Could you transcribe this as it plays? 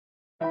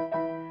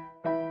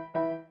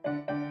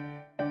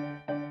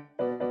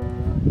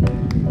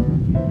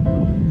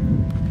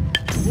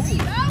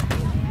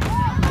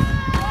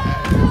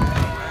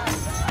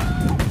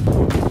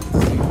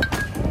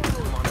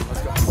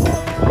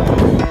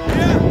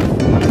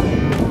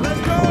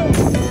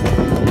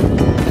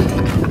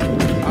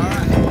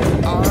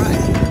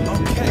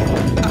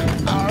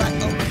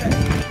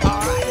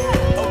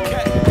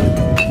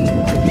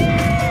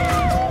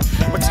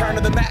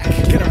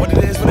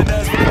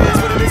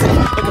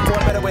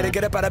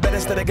Get up out of bed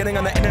instead of getting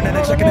on the internet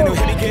and checking a new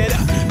hit. Me get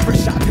up,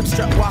 first shot, hip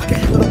strut walking.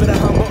 A little bit of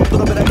humble, a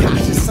little bit of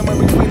cautious. Somewhere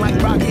between like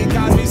Rocky and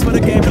Cosby's for the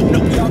game.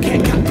 Nope, y'all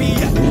can't copy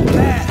yet.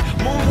 Mad,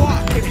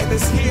 moonwalking, and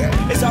this here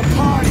is our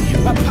party.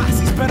 My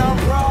posse's been on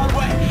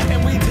Broadway,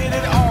 and we did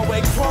it all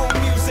way. Chrome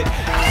music,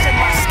 I shed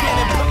my skin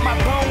and put my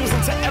bones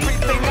into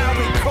everything I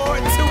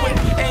record to it.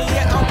 And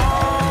yet I'm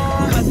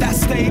on, let that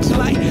stage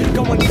light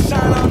go and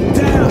shine on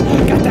down.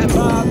 Got that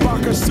Bob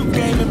Barker suit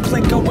game and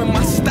Plinko in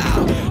my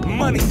style.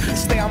 Money,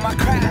 stay on my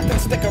craft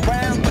and stick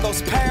around for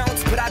those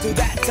pounds. But I do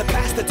that to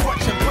pass the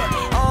torch and put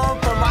on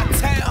for my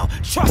town.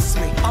 Trust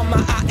me, on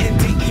my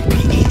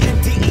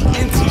INDEPENDENT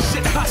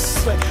shit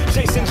hustling.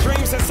 Chasing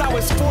dreams since I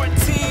was 14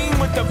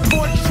 with the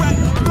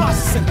 4-track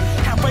bustin'.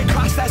 Halfway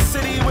across that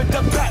city with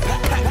the back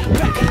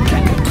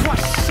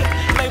crush shit.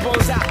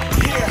 Labels out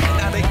here,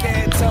 now they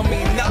can't tell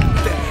me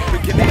nothing. We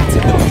give that to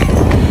the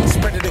people,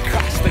 spread it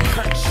across the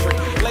country.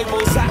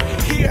 Labels out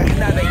here,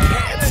 now they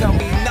can't tell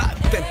me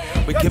nothing.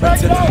 We give it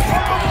to the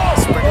people,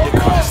 spread it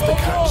across the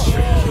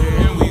country.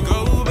 Here we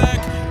go back,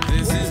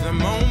 this is the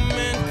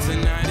moment,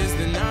 tonight is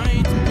the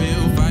night.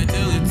 We'll fight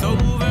till it's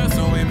over,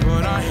 so we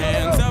put our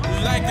hands up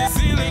like the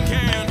ceiling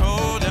can't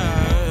hold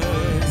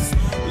us.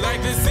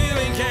 Like the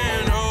ceiling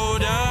can't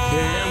hold us.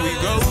 Here we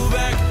go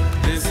back,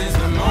 this is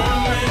the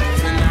moment,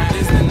 tonight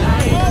is the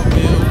night.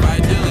 We'll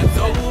fight till it's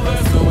over,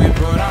 so we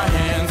put our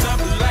hands up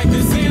like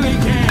the ceiling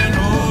can't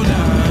hold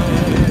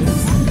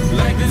us.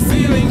 Like the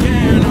ceiling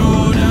can't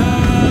hold us.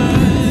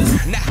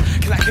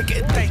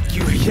 Thank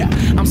you, yeah,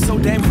 I'm so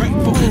damn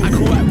grateful. I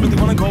grew up really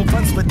wanna go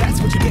runs, but that's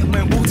what you get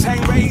when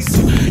Wu-Tang raised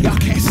you. Y'all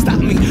can't stop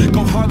me,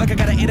 go hard like I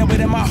got an 808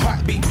 in my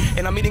heartbeat.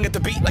 And I'm eating at the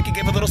beat like it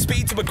gave a little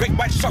speed to a great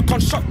white shark on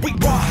Shark Week.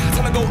 Raw,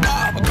 time to go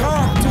up,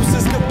 gone,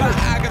 deuces goodbye.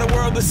 I got a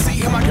world to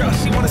see, and my girl,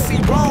 she wanna see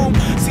Rome.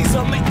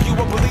 Caesar make you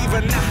a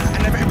believer, nah,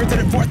 I never ever did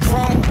it for a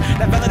throne.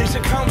 That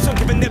validation comes from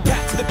giving it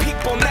back to the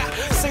people now.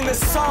 Sing this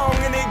song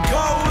and it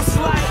goes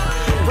like,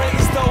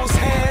 raise those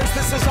hands,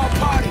 this is our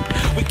party.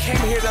 We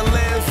came here to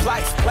live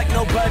life like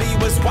nobody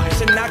was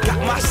watching. I got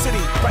my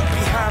city.